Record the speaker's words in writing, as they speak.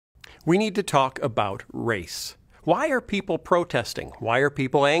We need to talk about race. Why are people protesting? Why are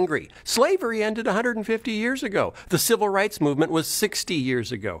people angry? Slavery ended 150 years ago. The civil rights movement was 60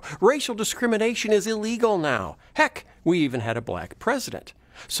 years ago. Racial discrimination is illegal now. Heck, we even had a black president.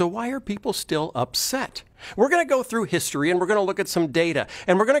 So why are people still upset? We're going to go through history and we're going to look at some data,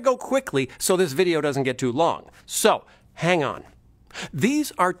 and we're going to go quickly so this video doesn't get too long. So, hang on.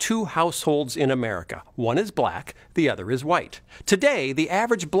 These are two households in America. One is black, the other is white. Today, the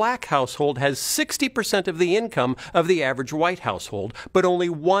average black household has 60% of the income of the average white household, but only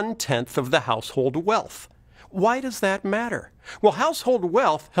 1/10 of the household wealth. Why does that matter? Well, household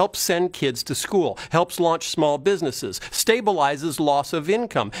wealth helps send kids to school, helps launch small businesses, stabilizes loss of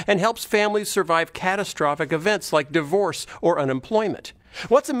income, and helps families survive catastrophic events like divorce or unemployment.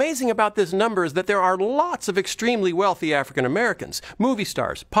 What's amazing about this number is that there are lots of extremely wealthy African Americans, movie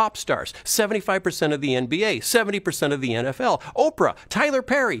stars, pop stars, 75% of the NBA, 70% of the NFL, Oprah, Tyler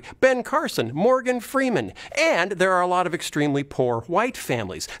Perry, Ben Carson, Morgan Freeman, and there are a lot of extremely poor white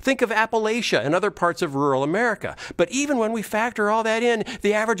families. Think of Appalachia and other parts of rural America. But even when we factor all that in,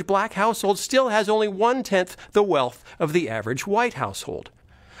 the average black household still has only 1/10 the wealth of the average white household.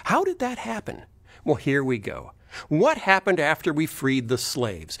 How did that happen? Well, here we go. What happened after we freed the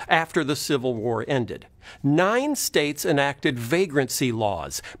slaves, after the Civil War ended? 9 states enacted vagrancy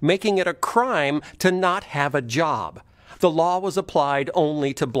laws, making it a crime to not have a job. The law was applied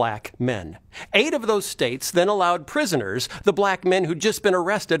only to black men. 8 of those states then allowed prisoners, the black men who'd just been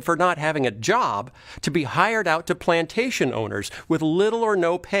arrested for not having a job, to be hired out to plantation owners with little or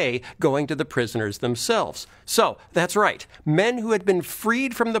no pay going to the prisoners themselves. So, that's right, men who had been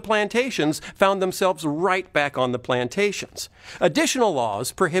freed from the plantations found themselves right back on the plantations. Additional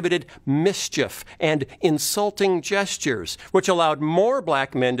laws prohibited mischief and insulting gestures, which allowed more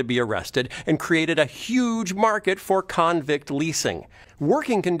black men to be arrested and created a huge market for convict leasing.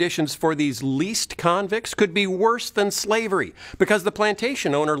 Working conditions for these leased convicts could be worse than slavery because the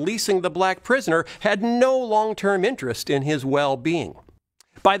plantation owner leasing the black prisoner had no long-term interest in his well-being.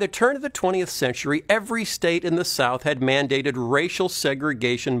 By the turn of the 20th century, every state in the South had mandated racial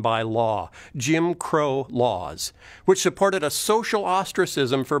segregation by law, Jim Crow laws, which supported a social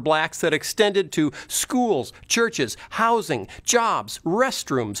ostracism for blacks that extended to schools, churches, housing, jobs,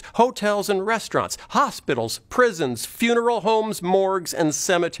 restrooms, hotels and restaurants, hospitals, prisons, funeral homes, morgues, and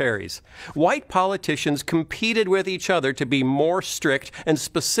cemeteries. White politicians competed with each other to be more strict and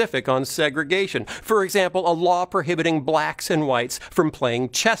specific on segregation. For example, a law prohibiting blacks and whites from playing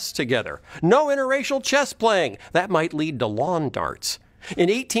chess together. No interracial chess playing. That might lead to lawn darts. In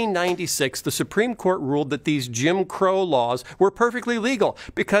 1896, the Supreme Court ruled that these Jim Crow laws were perfectly legal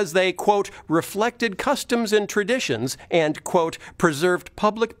because they, quote, reflected customs and traditions and, quote, preserved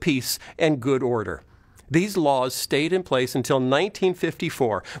public peace and good order. These laws stayed in place until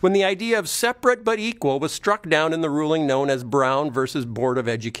 1954, when the idea of separate but equal was struck down in the ruling known as Brown versus Board of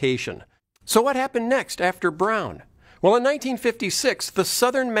Education. So what happened next after Brown? Well, in 1956, the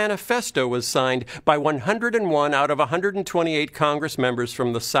Southern Manifesto was signed by 101 out of 128 Congress members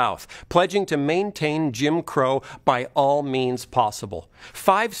from the South, pledging to maintain Jim Crow by all means possible.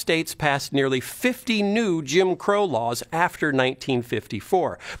 5 states passed nearly 50 new Jim Crow laws after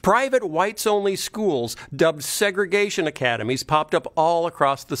 1954. Private whites-only schools, dubbed segregation academies, popped up all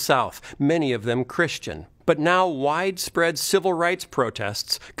across the South, many of them Christian. But now widespread civil rights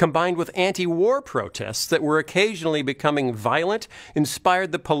protests, combined with anti-war protests that were occasionally becoming violent,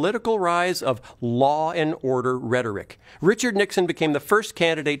 inspired the political rise of law and order rhetoric. Richard Nixon became the first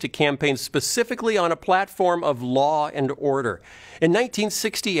candidate to campaign specifically on a platform of law and order. In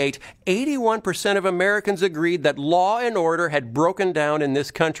 1968, 81% of Americans agreed that law and order had broken down in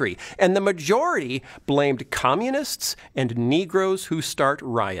this country, and the majority blamed communists and Negroes who start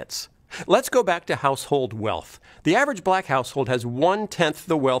riots. Let's go back to household wealth. The average black household has 1/10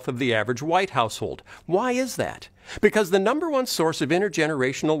 the wealth of the average white household. Why is that? Because the number one source of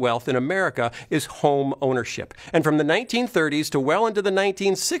intergenerational wealth in America is home ownership. And from the 1930s to well into the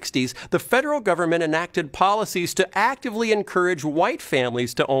 1960s, the federal government enacted policies to actively encourage white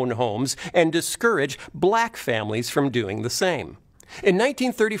families to own homes and discourage black families from doing the same. In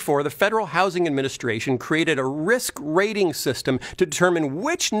 1934, the Federal Housing Administration created a risk rating system to determine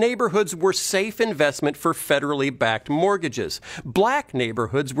which neighborhoods were safe investment for federally backed mortgages. Black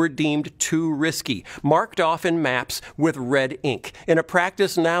neighborhoods were deemed too risky, marked off in maps with red ink, in a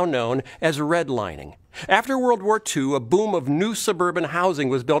practice now known as redlining. After World War II, a boom of new suburban housing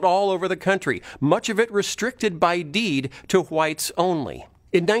was built all over the country, much of it restricted by deed to whites only.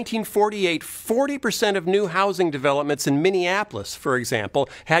 In 1948, 40% of new housing developments in Minneapolis, for example,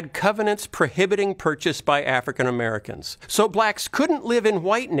 had covenants prohibiting purchase by African Americans. So blacks couldn't live in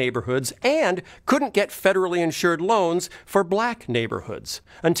white neighborhoods and couldn't get federally insured loans for black neighborhoods.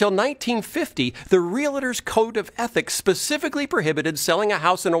 Until 1950, the Realtors Code of Ethics specifically prohibited selling a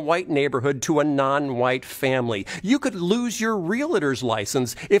house in a white neighborhood to a non-white family. You could lose your realtor's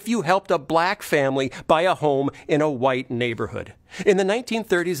license if you helped a black family buy a home in a white neighborhood. In the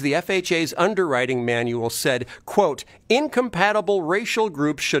 1930s, the FHA's underwriting manual said, quote, incompatible racial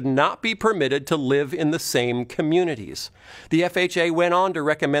groups should not be permitted to live in the same communities. The FHA went on to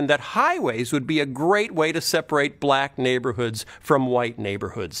recommend that highways would be a great way to separate black neighborhoods from white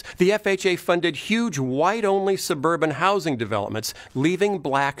neighborhoods. The FHA funded huge white-only suburban housing developments, leaving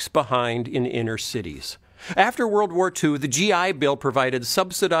blacks behind in inner cities. After World War II, the GI Bill provided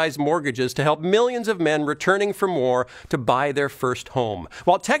subsidized mortgages to help millions of men returning from war to buy their first home.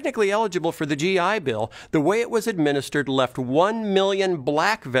 While technically eligible for the GI Bill, the way it was administered left 1 million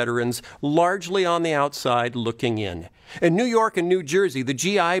black veterans largely on the outside looking in. In New York and New Jersey, the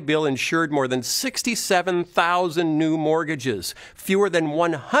GI Bill insured more than 67,000 new mortgages. Fewer than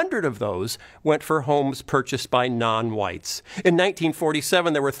 100 of those went for homes purchased by non-whites. In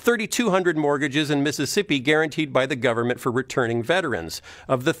 1947, there were 3,200 mortgages in Mississippi guaranteed by the government for returning veterans.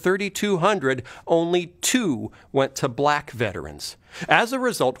 Of the 3,200, only 2 went to black veterans. As a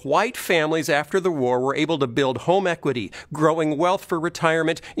result, white families after the war were able to build home equity, growing wealth for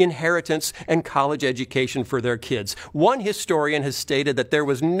retirement, inheritance, and college education for their kids. One historian has stated that there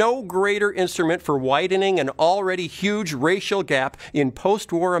was no greater instrument for widening an already huge racial gap in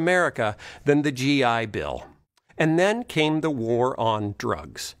post-war America than the GI Bill. And then came the war on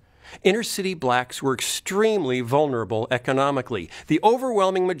drugs. Inner-city blacks were extremely vulnerable economically. The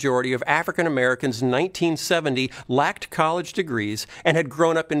overwhelming majority of African Americans in 1970 lacked college degrees and had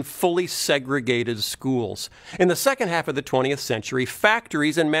grown up in fully segregated schools. In the second half of the 20th century,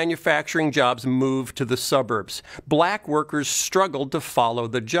 factories and manufacturing jobs moved to the suburbs. Black workers struggled to follow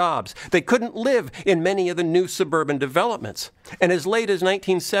the jobs. They couldn't live in many of the new suburban developments. And as late as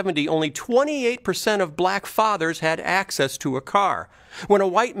 1970, only 28% of black fathers had access to a car. When a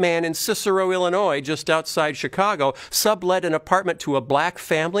white man in Cicero, Illinois, just outside Chicago, sublet an apartment to a black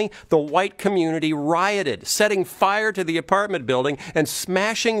family, the white community rioted, setting fire to the apartment building and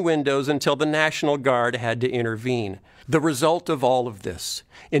smashing windows until the National Guard had to intervene. The result of all of this: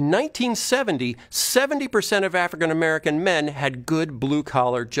 in 1970, 70% of African American men had good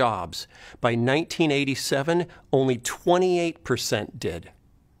blue-collar jobs. By 1987, only 28% did.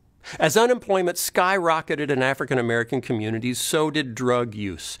 As unemployment skyrocketed in African American communities, so did drug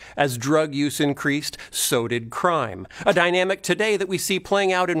use. As drug use increased, so did crime. A dynamic today that we see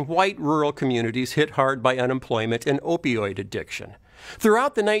playing out in white rural communities hit hard by unemployment and opioid addiction.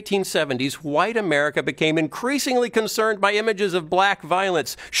 Throughout the 1970s, white America became increasingly concerned by images of black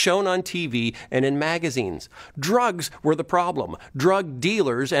violence shown on TV and in magazines. Drugs were the problem. Drug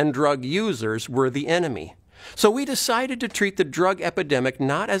dealers and drug users were the enemy. So we decided to treat the drug epidemic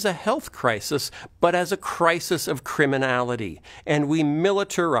not as a health crisis, but as a crisis of criminality, and we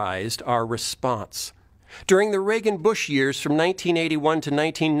militarized our response. During the Reagan-Bush years from 1981 to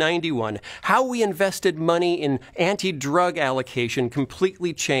 1991, how we invested money in anti-drug allocation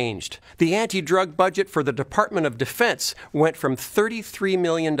completely changed. The anti-drug budget for the Department of Defense went from $33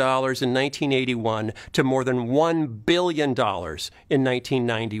 million in 1981 to more than $1 billion in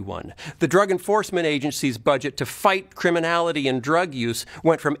 1991. The Drug Enforcement Agency's budget to fight criminality and drug use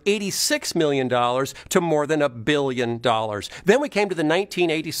went from $86 million to more than $1 billion. Then we came to the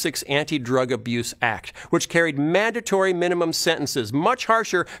 1986 Anti-Drug Abuse Act, which carried mandatory minimum sentences, much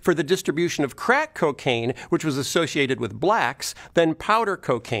harsher for the distribution of crack cocaine, which was associated with blacks, than powder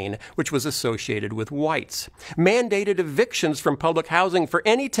cocaine, which was associated with whites. Mandated evictions from public housing for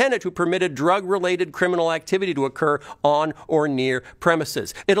any tenant who permitted drug-related criminal activity to occur on or near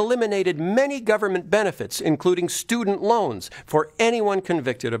premises. It eliminated many government benefits, including student loans, for anyone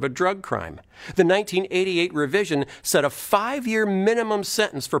convicted of a drug crime. The 1988 revision set a 5-year minimum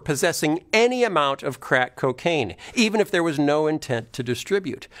sentence for possessing any amount of crack cocaine, even if there was no intent to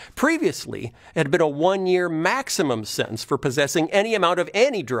distribute. Previously, it had been a 1-year maximum sentence for possessing any amount of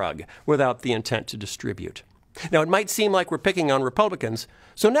any drug without the intent to distribute. Now, it might seem like we're picking on Republicans,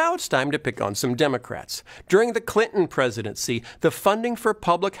 so now it's time to pick on some Democrats. During the Clinton presidency, the funding for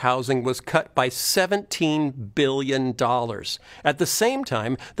public housing was cut by $17 billion. At the same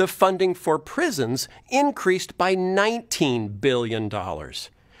time, the funding for prisons increased by $19 billion.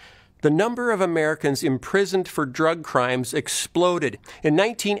 The number of Americans imprisoned for drug crimes exploded. In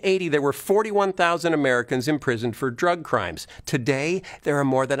 1980, there were 41,000 Americans imprisoned for drug crimes. Today, there are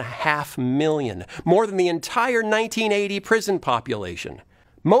more than 500,000, more than the entire 1980 prison population.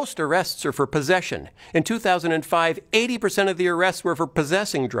 Most arrests are for possession. In 2005, 80% of the arrests were for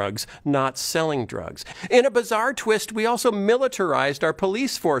possessing drugs, not selling drugs. In a bizarre twist, we also militarized our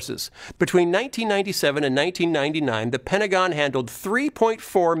police forces. Between 1997 and 1999, the Pentagon handled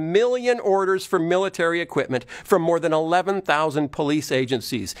 3.4 million orders for military equipment from more than 11,000 police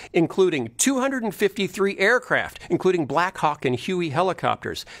agencies, including 253 aircraft, including Black Hawk and Huey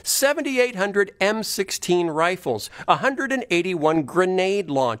helicopters, 7,800 M16 rifles, 181 grenade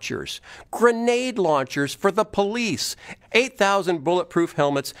launchers for the police, 8,000 bulletproof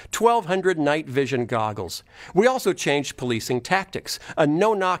helmets, 1,200 night vision goggles. We also changed policing tactics. A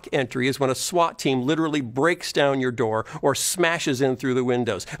no-knock entry is when a SWAT team literally breaks down your door or smashes in through the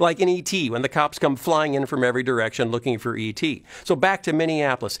windows, like in E.T. when the cops come flying in from every direction looking for E.T. So back to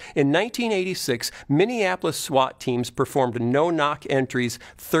Minneapolis. In 1986, Minneapolis SWAT teams performed no-knock entries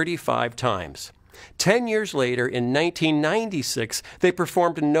 35 times. 10 years later, in 1996, they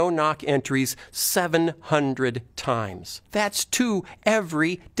performed no-knock entries 700 times. That's 2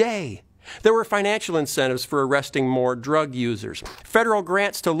 every day. There were financial incentives for arresting more drug users. Federal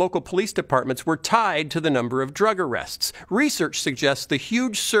grants to local police departments were tied to the number of drug arrests. Research suggests the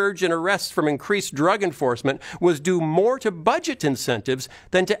huge surge in arrests from increased drug enforcement was due more to budget incentives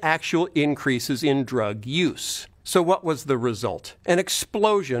than to actual increases in drug use. So what was the result? An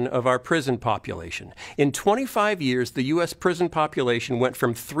explosion of our prison population. In 25 years, the U.S. prison population went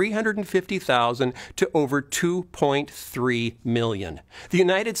from 350,000 to over 2.3 million. The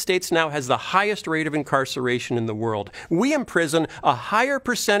United States now has the highest rate of incarceration in the world. We imprison a higher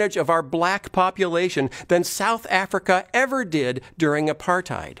percentage of our black population than South Africa ever did during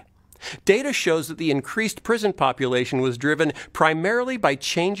apartheid. Data shows that the increased prison population was driven primarily by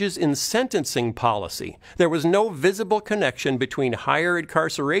changes in sentencing policy. There was no visible connection between higher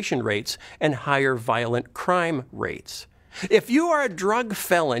incarceration rates and higher violent crime rates. If you are a drug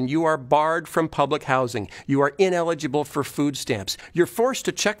felon, you are barred from public housing. You are ineligible for food stamps. You're forced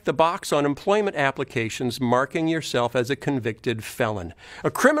to check the box on employment applications marking yourself as a convicted felon. A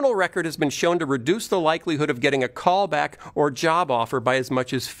criminal record has been shown to reduce the likelihood of getting a callback or job offer by as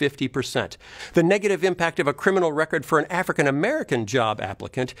much as 50%. The negative impact of a criminal record for an African American job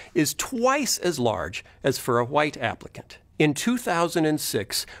applicant is twice as large as for a white applicant. In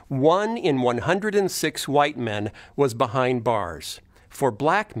 2006, 1 in 106 white men was behind bars. For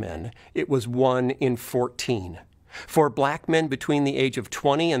black men, it was 1 in 14. For black men between the age of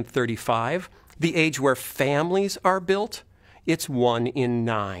 20 and 35, the age where families are built, it's 1 in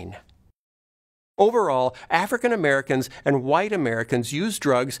 9. Overall, African Americans and white Americans use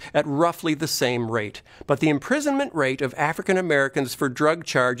drugs at roughly the same rate, but the imprisonment rate of African Americans for drug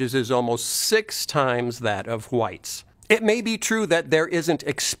charges is almost 6 times that of whites. It may be true that there isn't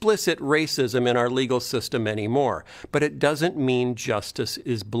explicit racism in our legal system anymore, but it doesn't mean justice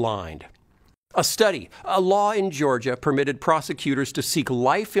is blind. A law in Georgia permitted prosecutors to seek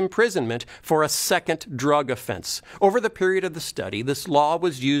life imprisonment for a second drug offense. Over the period of the study, this law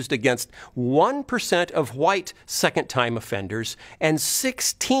was used against 1% of white second-time offenders and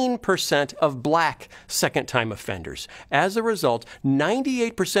 16% of black second-time offenders. As a result,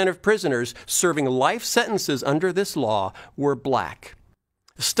 98% of prisoners serving life sentences under this law were black.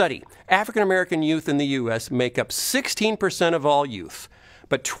 Study: African American youth in the U.S. make up 16% of all youth,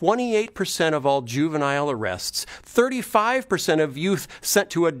 but 28% of all juvenile arrests, 35% of youth sent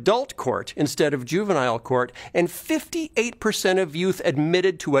to adult court instead of juvenile court, and 58% of youth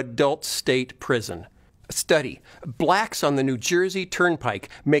admitted to adult state prison. Study: blacks on the New Jersey Turnpike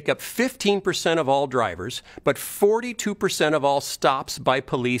make up 15% of all drivers, but 42% of all stops by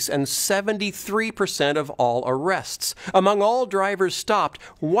police and 73% of all arrests. Among all drivers stopped,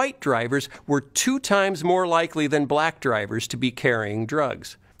 white drivers were 2 times more likely than black drivers to be carrying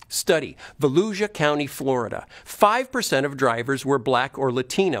drugs. Study: Volusia County, Florida. 5% of drivers were black or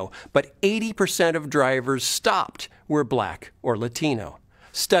Latino, but 80% of drivers stopped were black or Latino.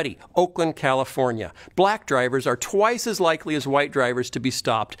 Study: Oakland, California. Black drivers are twice as likely as white drivers to be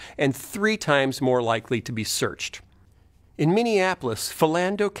stopped and 3 times more likely to be searched. In Minneapolis,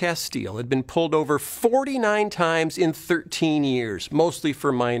 Philando Castile had been pulled over 49 times in 13 years, mostly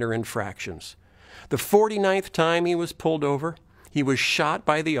for minor infractions. The 49th time he was pulled over, he was shot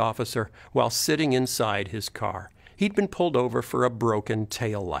by the officer while sitting inside his car. He'd been pulled over for a broken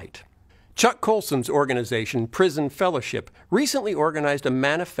taillight. Chuck Colson's organization, Prison Fellowship, recently organized a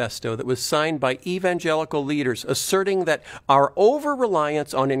manifesto that was signed by evangelical leaders asserting that our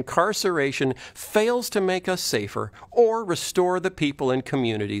over-reliance on incarceration fails to make us safer or restore the people and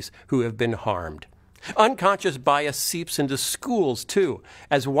communities who have been harmed. Unconscious bias seeps into schools, too,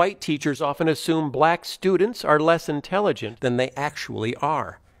 as white teachers often assume black students are less intelligent than they actually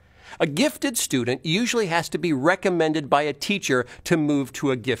are. A gifted student usually has to be recommended by a teacher to move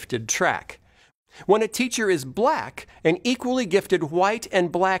to a gifted track. When a teacher is black, an equally gifted white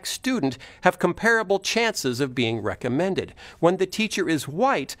and black student have comparable chances of being recommended. When the teacher is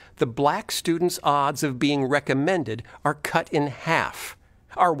white, the black student's odds of being recommended are cut in half.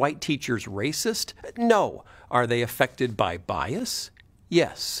 Are white teachers racist? No. Are they affected by bias?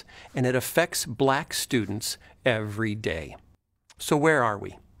 Yes, and it affects black students every day. So where are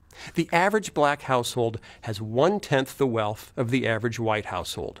we? The average black household has 1/10 the wealth of the average white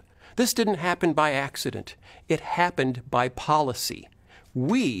household. This didn't happen by accident. It happened by policy.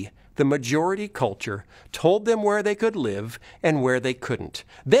 We, the majority culture, told them where they could live and where they couldn't.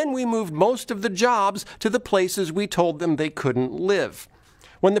 Then we moved most of the jobs to the places we told them they couldn't live.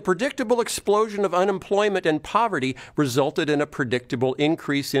 When the predictable explosion of unemployment and poverty resulted in a predictable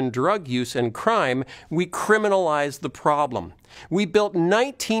increase in drug use and crime, we criminalized the problem. We built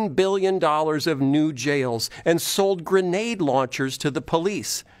 $19 billion of new jails and sold grenade launchers to the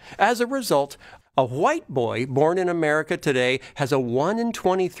police. As a result, a white boy born in America today has a 1 in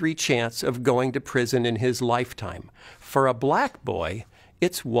 23 chance of going to prison in his lifetime. For a black boy,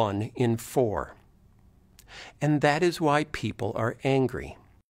 it's 1 in 4. And that is why people are angry.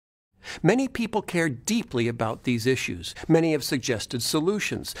 Many people care deeply about these issues. Many have suggested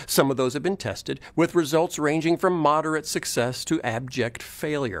solutions. Some of those have been tested, with results ranging from moderate success to abject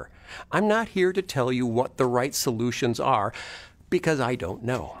failure. I'm not here to tell you what the right solutions are, because I don't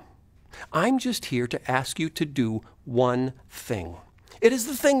know. I'm just here to ask you to do one thing. It is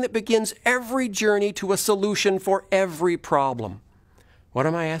the thing that begins every journey to a solution for every problem. What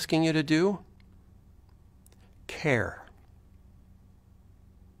am I asking you to do? Care.